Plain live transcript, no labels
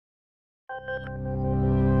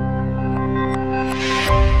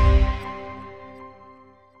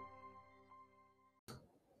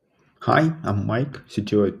Hi, I'm Mike,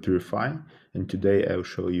 CTO at PureFi, and today I'll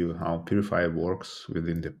show you how PureFi works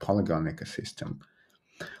within the Polygon ecosystem.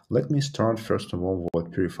 Let me start first of all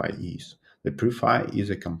what PureFi is. The PureFi is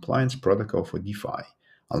a compliance protocol for DeFi.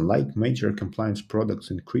 Unlike major compliance products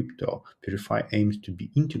in crypto, PureFi aims to be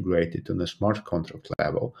integrated on a smart contract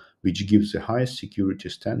level, which gives the highest security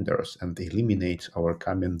standards and eliminates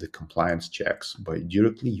overcoming the compliance checks by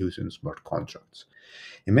directly using smart contracts.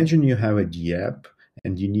 Imagine you have a DApp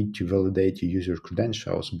and you need to validate your user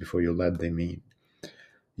credentials before you let them in.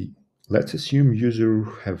 Let's assume users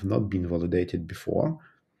have not been validated before.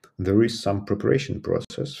 There is some preparation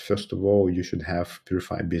process. First of all, you should have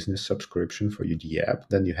PureFi business subscription for your DApp.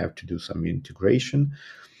 Then you have to do some integration.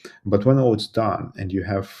 But when all it's done and you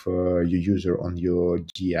have your user on your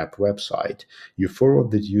DApp website, you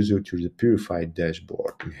forward that user to the PureFi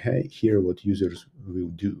dashboard. And here what users will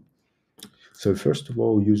do. So first of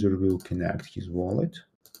all, user will connect his wallet.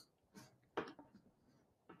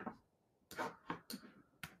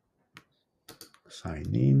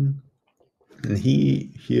 Sign in. And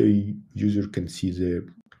here user can see the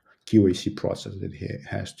KYC process that he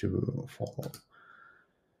has to follow.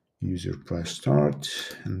 User press start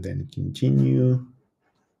and then continue.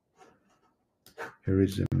 Here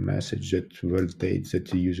is a message that validates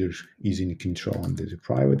that the user is in control under the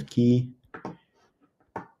private key.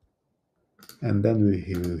 And then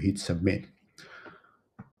we will hit submit.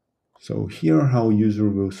 So here how user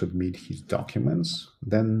will submit his documents.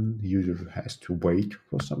 Then user has to wait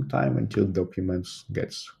for some time until documents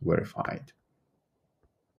gets verified.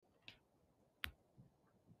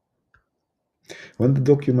 When the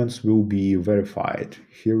documents will be verified,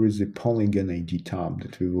 here is the Polygon ID tab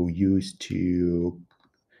that we will use to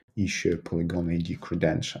issue Polygon ID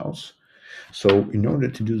credentials. So in order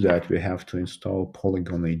to do that, we have to install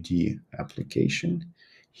Polygon ID application.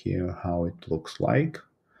 Here how it looks like.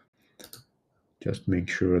 Just make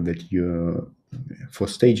sure that for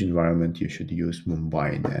stage environment, you should use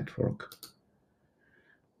Mumbai network.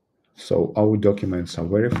 So our documents are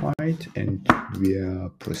verified and we are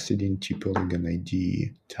proceeding to Polygon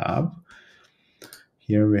ID tab.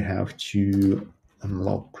 Here we have to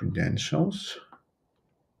unlock credentials.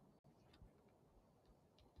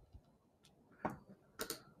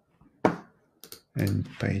 And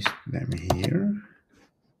paste them here.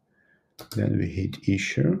 Then we hit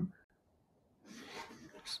issue.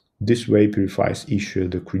 This way purifies issue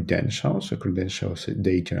the credentials. The credentials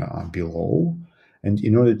data are below. And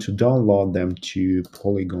in order to download them to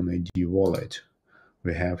Polygon ID wallet,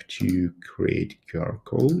 we have to create QR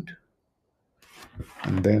code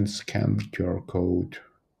and then scan the QR code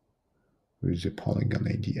with the Polygon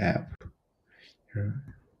ID app. Here.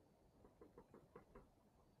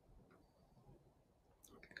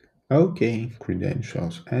 Okay,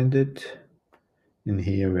 credentials added. And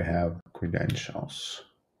here we have credentials.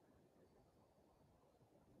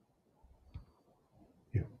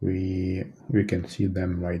 We can see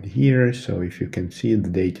them right here. So if you can see, the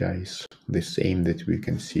data is the same that we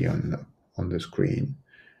can see on the screen.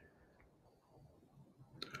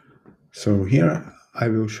 So here I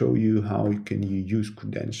will show you how can you use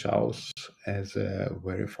credentials as a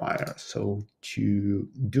verifier. So to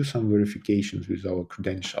do some verifications with our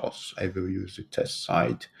credentials, I will use the test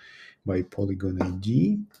site by Polygon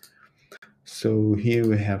ID. So here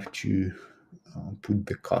we have to put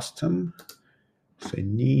the custom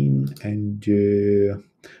sign in, and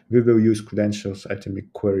we will use credentials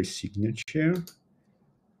atomic query signature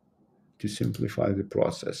to simplify the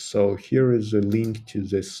process. So here is a link to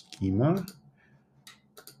the schema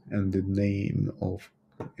and the name of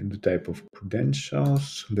and the type of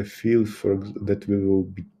credentials. The field that we will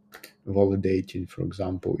be validating, for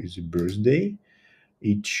example, is a birthday.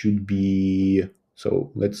 It should be,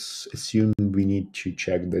 so let's assume we need to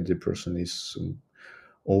check that the person is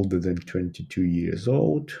older than 22 years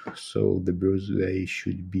old. So the birthday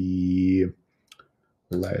should be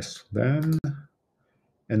less than,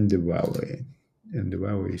 and the value. And the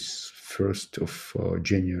value is 1st of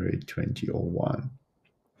January 2001.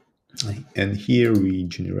 And here we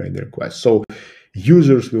generate the request. So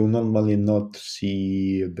users will normally not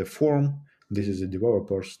see the form. This is the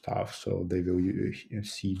developer stuff, so they will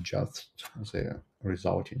see just the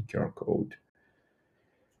resulting QR code.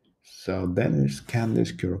 So then we scan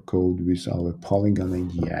this QR code with our Polygon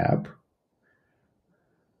ID app.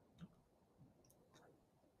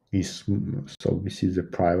 So this is a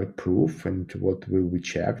private proof, and what will be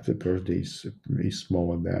checked, the birthday is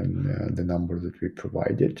smaller than the number that we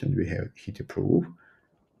provided, and we have hit approve.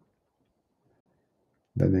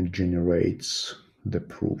 Then it generates the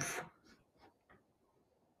proof.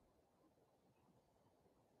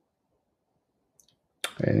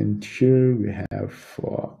 And here we have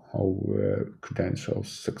our credentials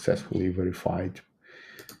successfully verified.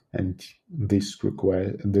 And this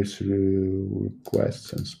requests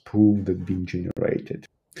and proof that been generated.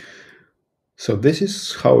 So this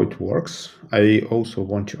is how it works. I also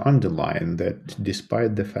want to underline that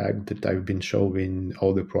despite the fact that I've been showing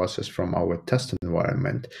all the process from our test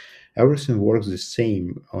environment, everything works the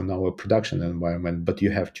same on our production environment, but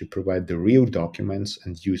you have to provide the real documents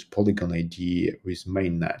and use Polygon ID with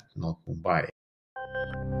mainnet, not Mumbai.